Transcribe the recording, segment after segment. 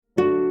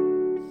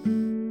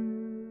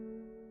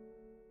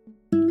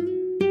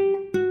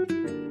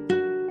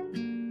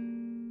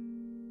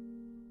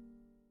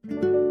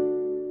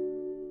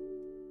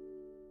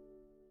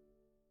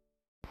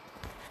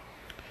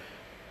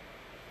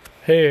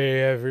Hey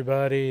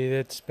everybody,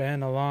 it's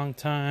been a long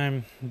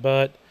time,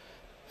 but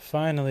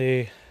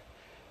finally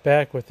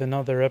back with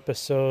another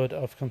episode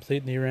of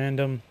Completely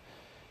Random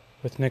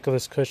with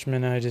Nicholas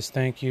Cushman. I just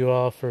thank you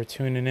all for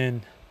tuning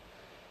in.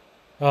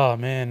 Oh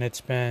man, it's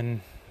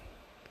been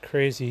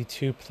crazy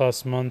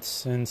 2+ months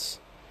since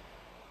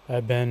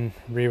I've been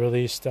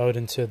re-released out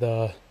into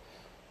the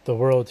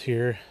world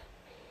here.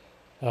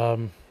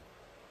 Um,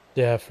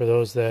 yeah, for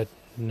those that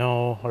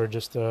know, or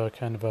just a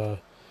kind of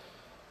a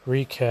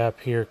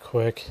recap here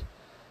quick.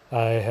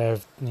 I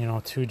have,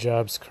 two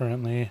jobs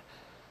currently.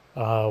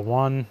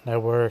 One, I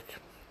work,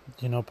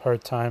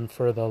 part time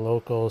for the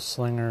local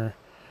Slinger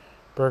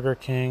Burger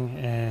King,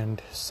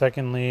 and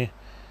secondly,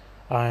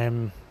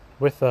 I'm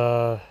with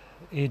a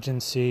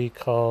agency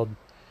called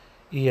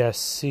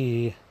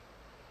ESC.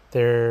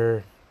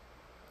 They're,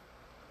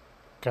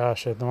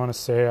 gosh, I want to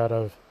say out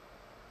of,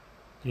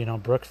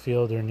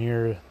 Brookfield or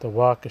near the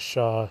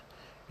Waukesha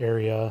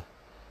area.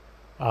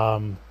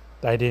 Um,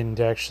 I didn't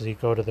actually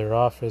go to their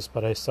office,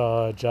 but I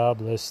saw a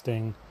job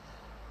listing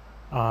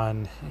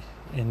on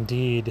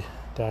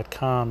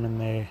Indeed.com,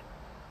 and they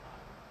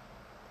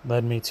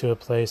led me to a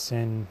place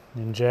in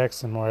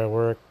Jackson where I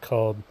work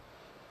called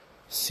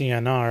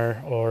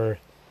CNR, or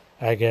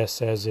I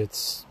guess as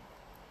it's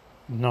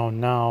known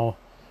now,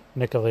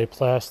 Nicolay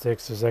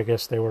Plastics, as I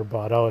guess they were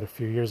bought out a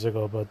few years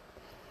ago, but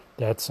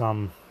that's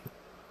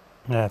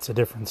that's a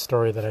different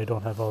story that I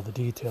don't have all the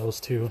details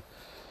to.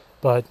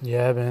 But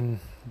yeah, I've been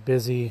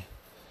busy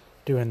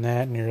doing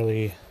that,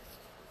 nearly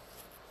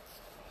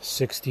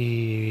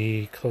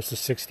 60, close to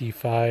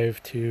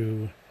 65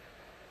 to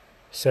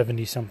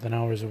 70 something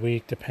hours a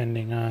week,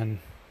 depending on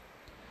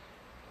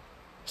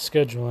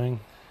scheduling.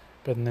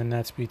 But then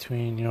that's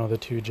between, the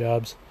two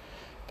jobs.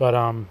 But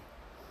I'm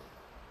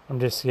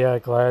just,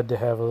 glad to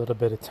have a little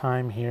bit of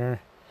time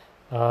here.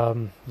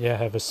 Have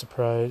a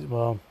surprise.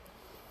 Well,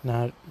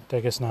 I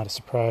guess not a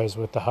surprise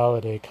with the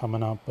holiday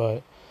coming up,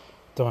 but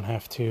didn't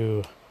have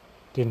to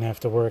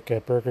work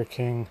at Burger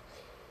King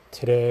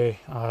today.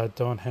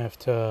 Don't have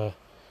to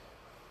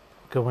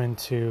go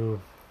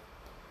into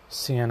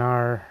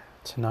CNR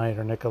tonight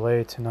or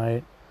Nicolay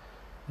tonight,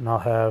 and I'll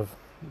have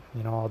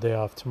all day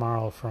off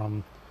tomorrow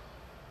from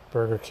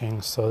Burger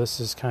King. So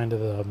this is kind of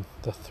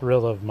the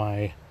thrill of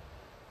my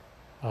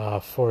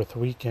fourth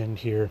weekend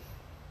here.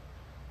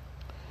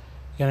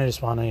 Again, I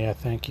just want to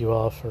thank you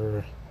all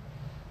for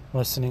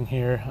listening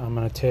here. I'm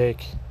going to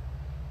take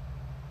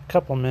a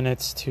couple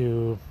minutes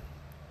to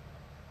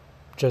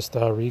just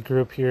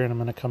regroup here, and I'm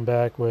going to come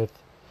back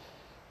with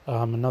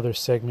another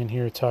segment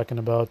here talking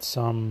about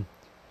some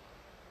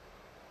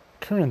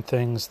current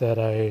things that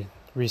I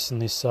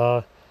recently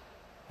saw.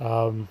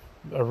 The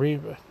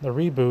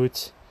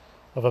reboot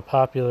of a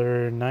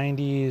popular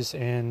 90s,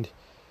 and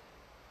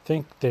I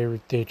think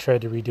they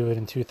tried to redo it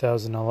in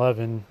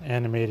 2011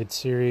 animated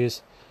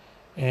series,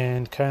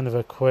 and kind of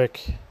a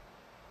quick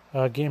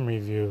game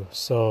review.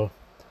 So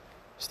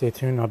stay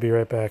tuned, I'll be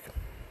right back.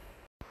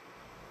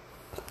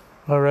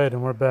 Alright,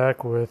 and we're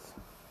back with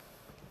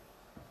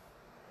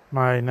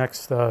my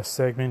next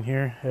segment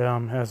here.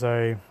 As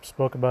I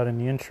spoke about in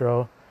the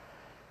intro,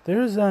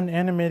 there's an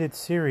animated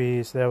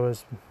series that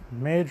was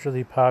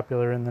majorly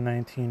popular in the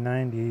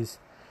 1990s.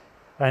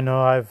 I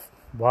know I've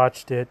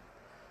watched it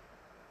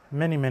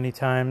many, many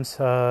times.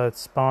 It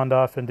spawned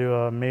off into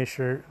a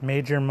major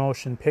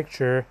motion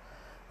picture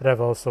that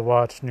I've also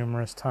watched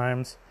numerous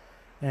times.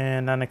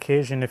 And on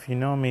occasion, if you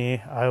know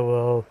me, I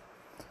will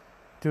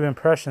do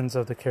impressions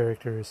of the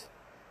characters.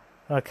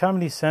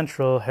 Comedy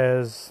Central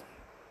has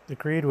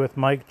agreed with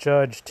Mike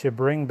Judge to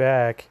bring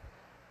back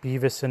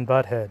Beavis and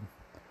Butthead.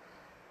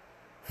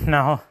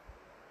 Now,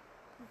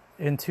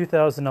 in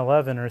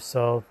 2011 or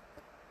so,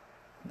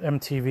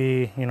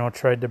 MTV,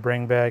 tried to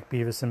bring back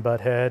Beavis and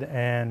Butthead,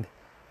 and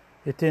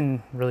it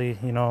didn't really,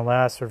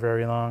 last for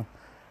very long.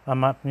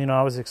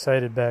 I was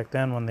excited back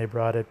then when they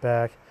brought it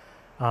back.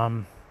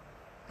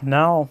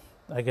 Now,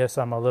 I guess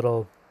I'm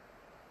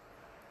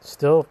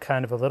still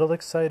kind of a little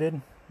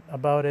excited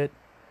about it,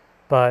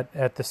 but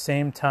at the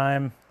same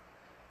time,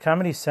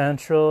 Comedy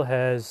Central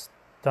has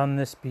done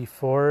this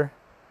before.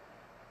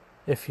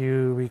 If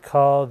you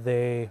recall,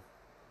 they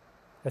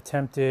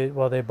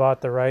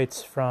bought the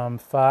rights from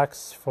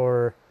Fox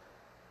for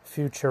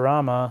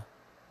Futurama,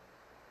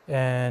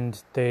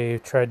 and they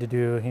tried to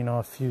do,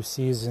 a few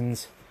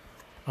seasons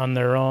on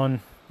their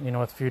own,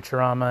 with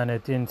Futurama, and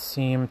it didn't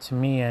seem, to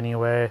me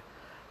anyway,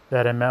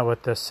 that it met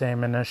with the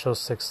same initial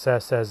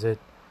success as it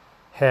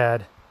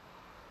had.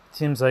 It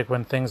seems like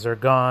when things are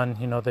gone,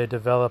 they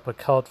develop a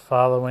cult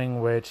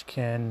following, which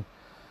can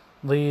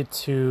lead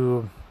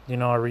to, a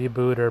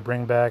reboot or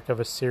bring back of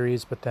a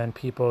series, but then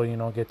people,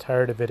 get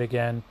tired of it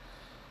again,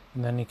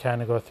 and then you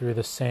kind of go through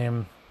the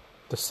same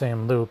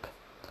loop.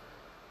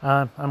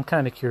 I'm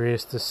kind of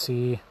curious to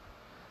see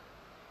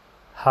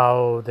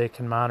how they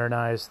can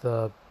modernize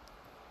the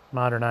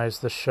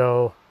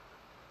show.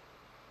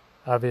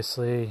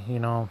 Obviously,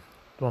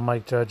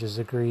 Mike Judge has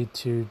agreed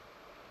to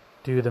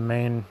do the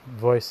main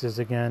voices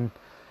again,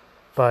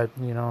 but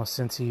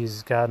since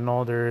he's gotten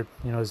older,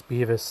 his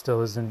Beavis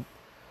still isn't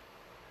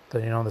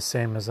the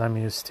same as I'm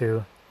used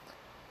to.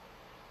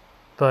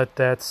 But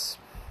that's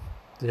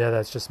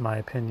just my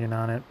opinion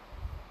on it.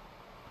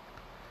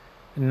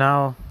 And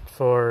now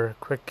for a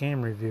quick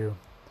game review.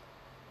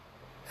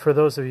 For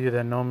those of you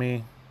that know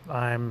me,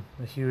 I'm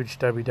a huge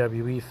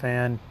WWE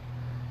fan.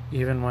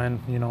 Even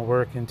when,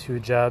 working 2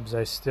 jobs,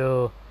 I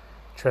still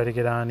try to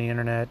get on the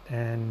internet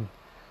and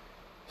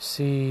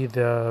see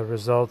the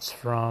results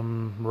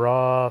from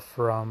Raw,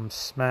 from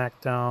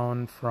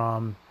SmackDown,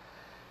 from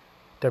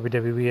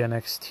WWE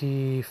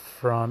NXT,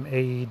 from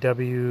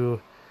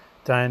AEW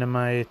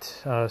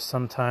Dynamite.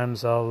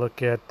 Sometimes I'll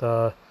look at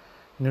the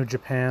New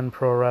Japan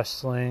Pro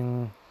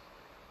Wrestling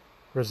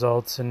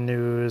results and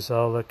news.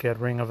 I'll look at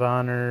Ring of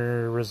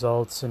Honor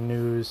results and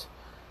news,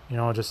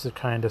 just to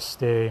kind of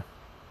stay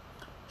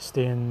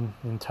in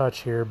touch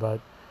here. But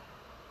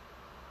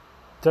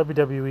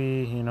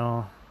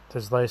WWE,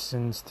 has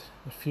licensed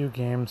a few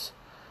games,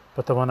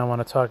 but the one I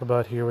want to talk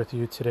about here with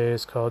you today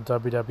is called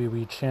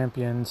WWE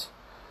Champions.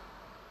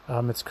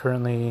 It's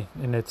currently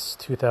in its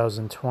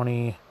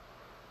 2020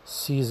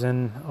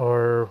 season,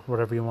 or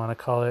whatever you want to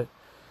call it.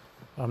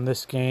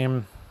 This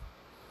game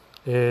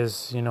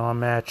is, a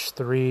match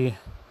 3,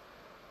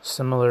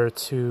 similar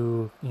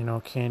to,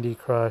 Candy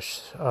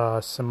Crush,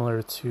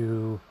 similar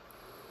to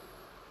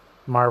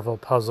Marvel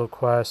Puzzle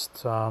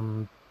Quest,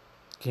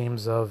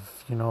 games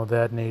of,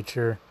 that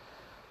nature.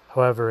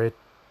 However, it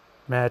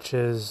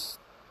matches,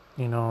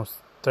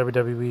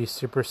 WWE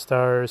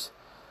superstars,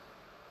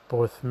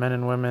 both men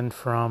and women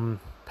from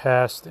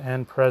past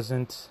and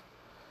present,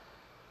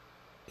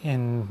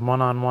 in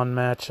one-on-one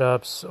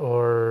matchups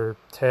or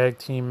tag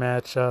team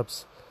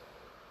matchups.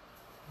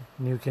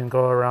 You can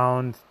go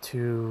around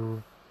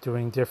to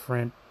doing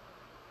different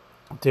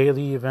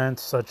daily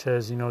events, such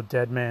as,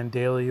 Dead Man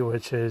Daily,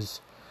 which is,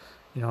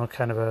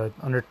 kind of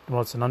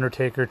it's an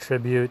Undertaker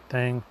tribute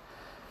thing.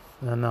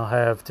 And then they'll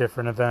have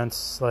different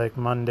events like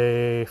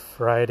Monday,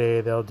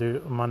 Friday.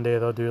 Monday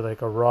they'll do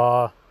like a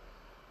Raw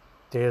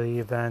daily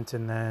event,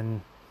 and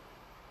then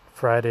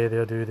Friday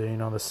they'll do the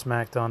the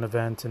SmackDown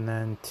event, and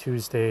then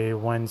Tuesday,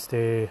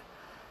 Wednesday,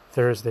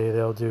 Thursday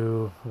they'll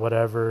do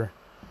whatever.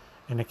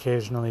 And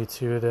occasionally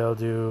too they'll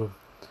do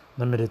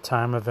limited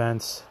time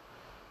events,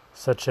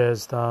 such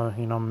as the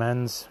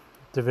men's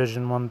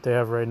division one that they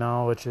have right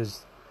now, which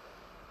is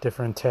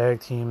different tag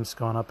teams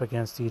going up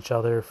against each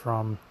other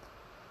from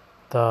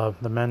the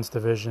men's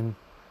division.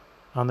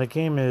 The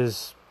game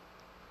is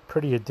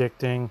pretty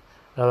addicting.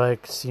 I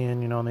like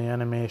seeing the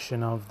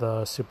animation of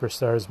the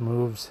superstars'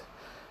 moves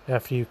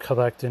after you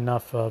collect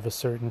enough of a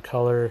certain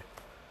color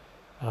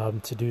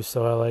to do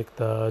so. I like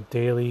the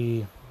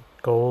daily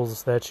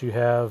goals that you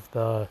have,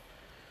 the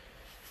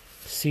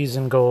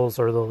season goals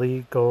or the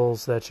league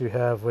goals that you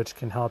have, which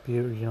can help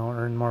you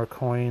earn more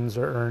coins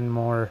or earn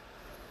more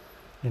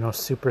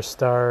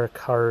superstar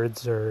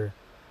cards, or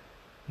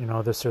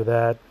this or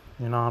that.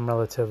 I'm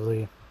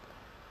relatively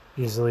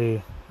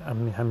easily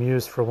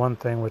amused for one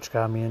thing, which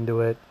got me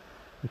into it.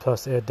 And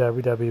plus they had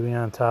WWE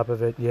on top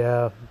of it.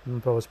 Yeah,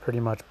 I was pretty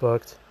much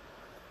booked.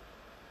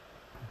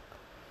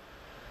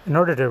 In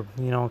order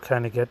to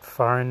kind of get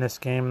far in this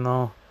game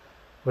though,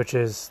 which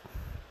is,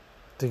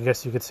 I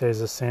guess you could say, is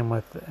the same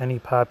with any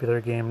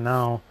popular game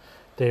now,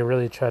 they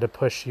really try to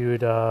push you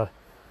to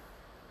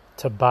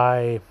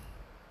buy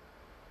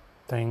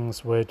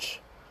things, which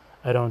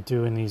I don't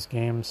do in these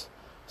games.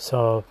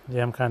 So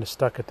yeah, I'm kind of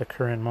stuck at the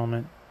current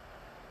moment.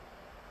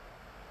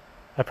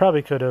 I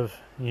probably could have,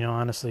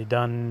 honestly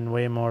done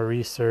way more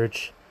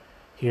research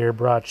here,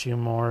 brought you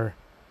more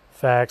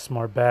facts,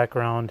 more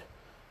background,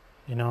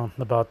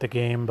 about the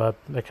game, but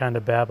I kind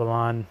of babble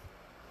on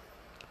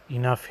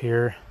enough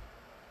here.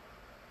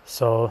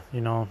 So,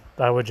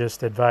 I would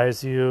just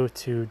advise you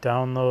to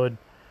download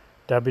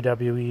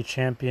WWE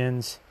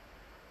Champions.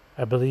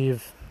 I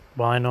believe,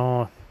 I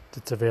know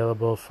it's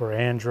available for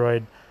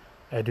Android.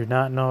 I do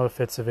not know if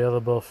it's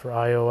available for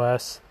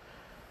iOS,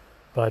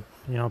 but,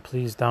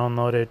 please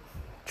download it,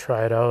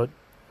 try it out,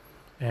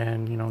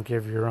 and,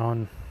 give your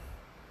own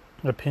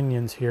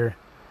opinions here.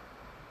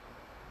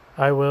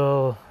 I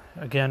will,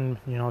 again,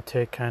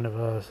 take kind of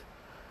a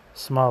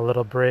small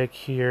little break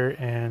here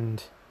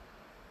and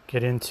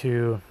get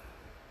into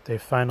the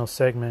final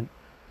segment.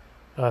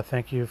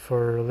 Thank you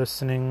for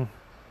listening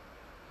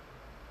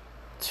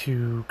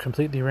to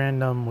Completely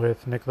Random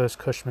with Nicholas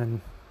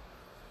Cushman.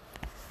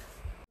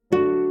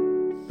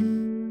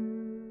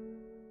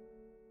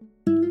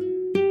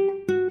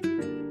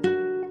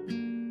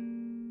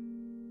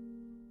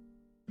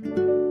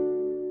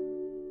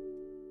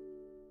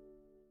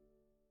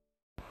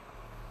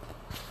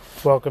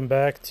 Welcome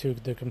back to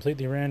the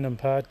Completely Random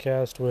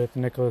podcast with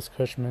Nicholas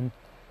Cushman.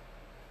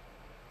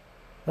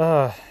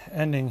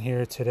 Ending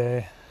here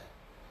today.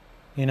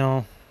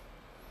 I'm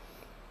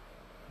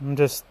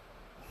just,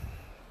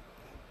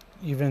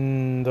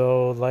 even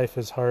though life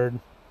is hard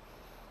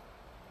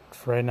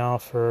right now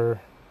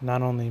for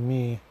not only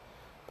me,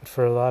 but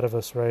for a lot of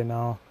us right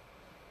now,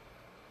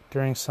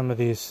 during some of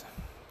these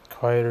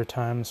quieter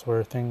times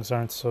where things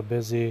aren't so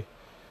busy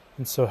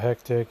and so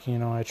hectic,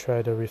 I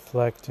try to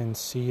reflect and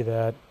see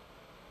that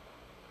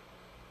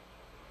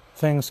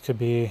things could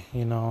be,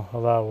 a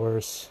lot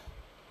worse.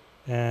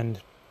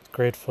 And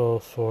grateful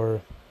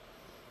for,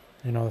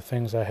 the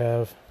things I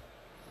have.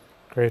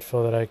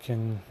 Grateful that I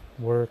can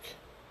work.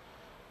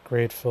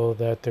 Grateful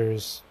that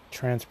there's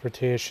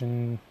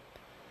transportation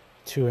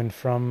to and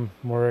from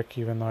work,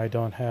 even though I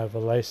don't have a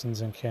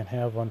license and can't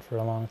have one for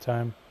a long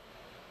time.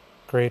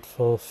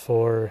 Grateful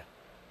for,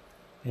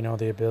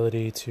 the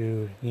ability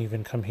to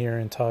even come here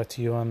and talk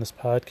to you on this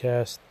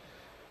podcast,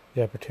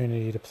 the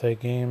opportunity to play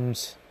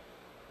games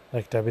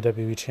like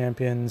WWE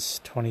Champions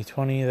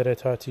 2020 that I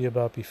talked to you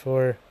about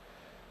before,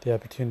 the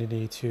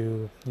opportunity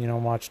to,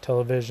 watch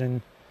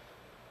television.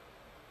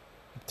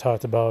 I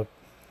talked about,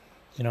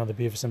 the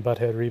Beavis and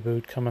Butthead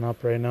reboot coming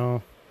up right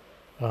now.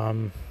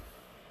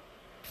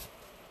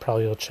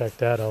 Probably will check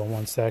that out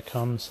once that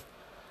comes.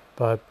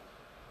 But,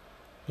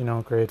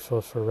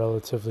 grateful for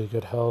relatively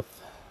good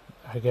health,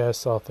 I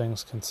guess, all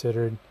things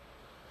considered.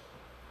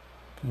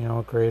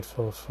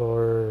 Grateful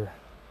for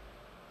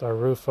a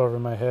roof over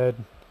my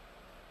head,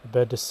 a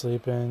bed to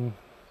sleep in,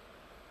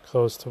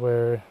 clothes to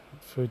wear,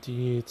 food to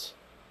eat,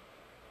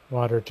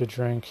 water to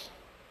drink.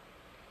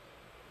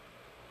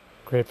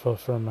 Grateful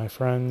for my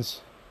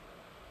friends.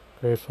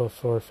 Grateful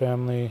for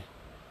family.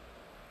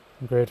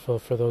 I'm grateful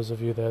for those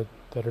of you that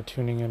are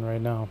tuning in right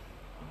now.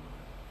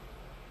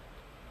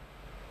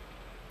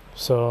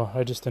 So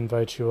I just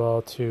invite you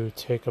all to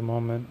take a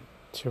moment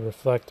to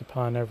reflect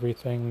upon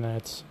everything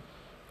that's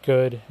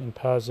good and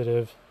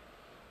positive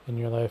in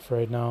your life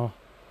right now.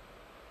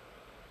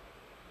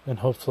 And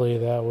hopefully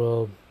that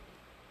will,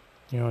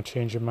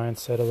 change your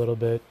mindset a little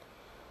bit.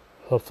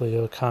 Hopefully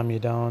it'll calm you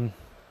down.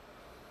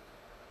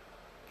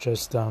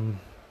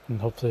 And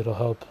hopefully it'll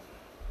help.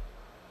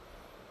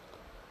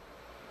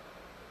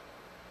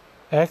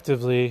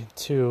 Actively,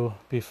 too,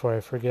 before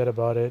I forget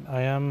about it,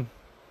 I am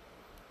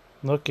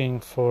looking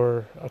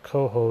for a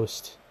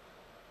co-host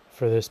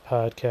for this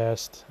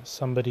podcast.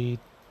 Somebody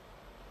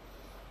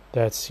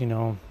that's,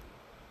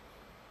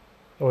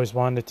 always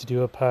wanted to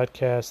do a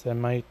podcast that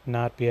might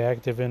not be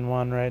active in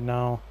one right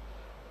now,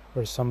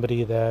 or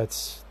somebody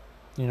that's,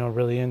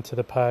 really into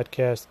the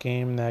podcast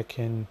game that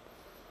can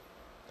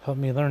help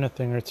me learn a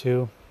thing or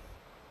two.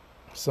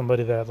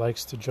 Somebody that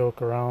likes to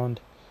joke around,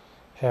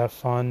 have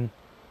fun.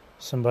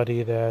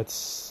 Somebody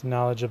that's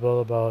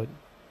knowledgeable about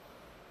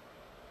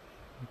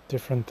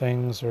different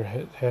things or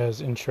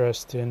has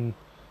interest in,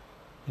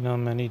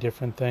 many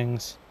different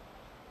things.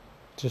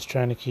 Just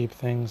trying to keep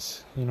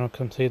things,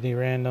 completely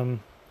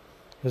random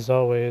as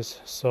always.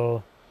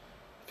 So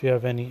if you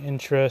have any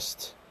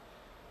interest,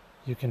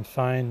 you can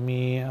find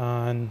me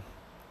on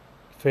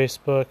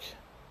Facebook.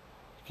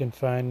 You can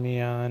find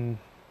me on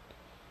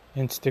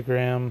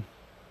Instagram.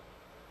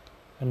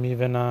 I'm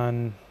even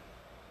on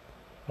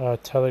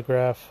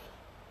Telegraph.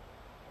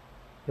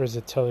 Or is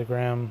it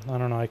Telegram? I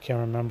don't know. I can't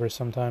remember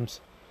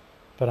sometimes.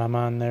 But I'm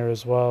on there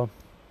as well.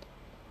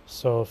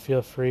 So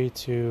feel free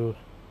to,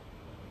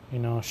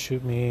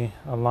 shoot me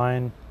a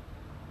line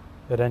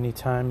at any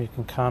time. You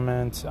can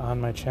comment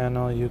on my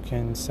channel. You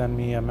can send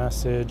me a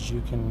message.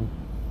 You can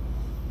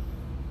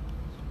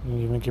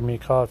even give me a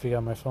call if you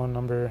got my phone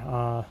number.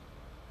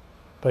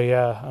 But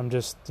yeah, I'm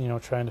just,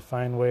 trying to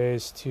find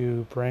ways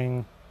to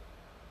bring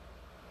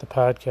the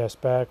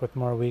podcast back with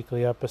more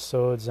weekly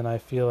episodes, and I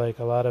feel like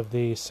a lot of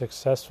the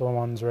successful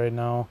ones right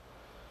now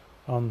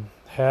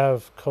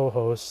have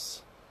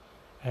co-hosts,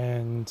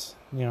 and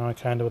I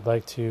kind of would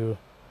like to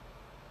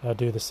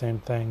do the same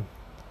thing.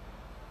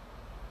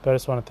 But I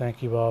just want to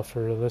thank you all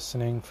for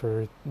listening,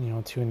 for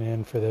tuning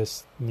in for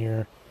this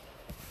near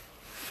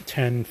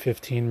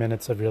 10-15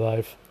 minutes of your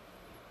life.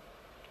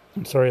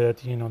 I'm sorry that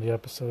the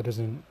episode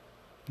isn't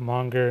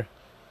longer.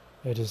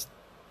 It is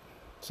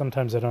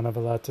sometimes I don't have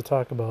a lot to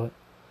talk about.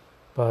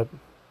 But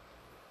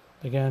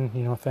again,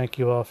 thank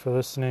you all for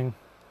listening.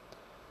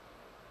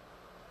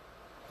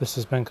 This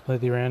has been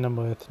Completely Random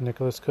with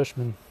Nicholas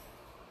Cushman.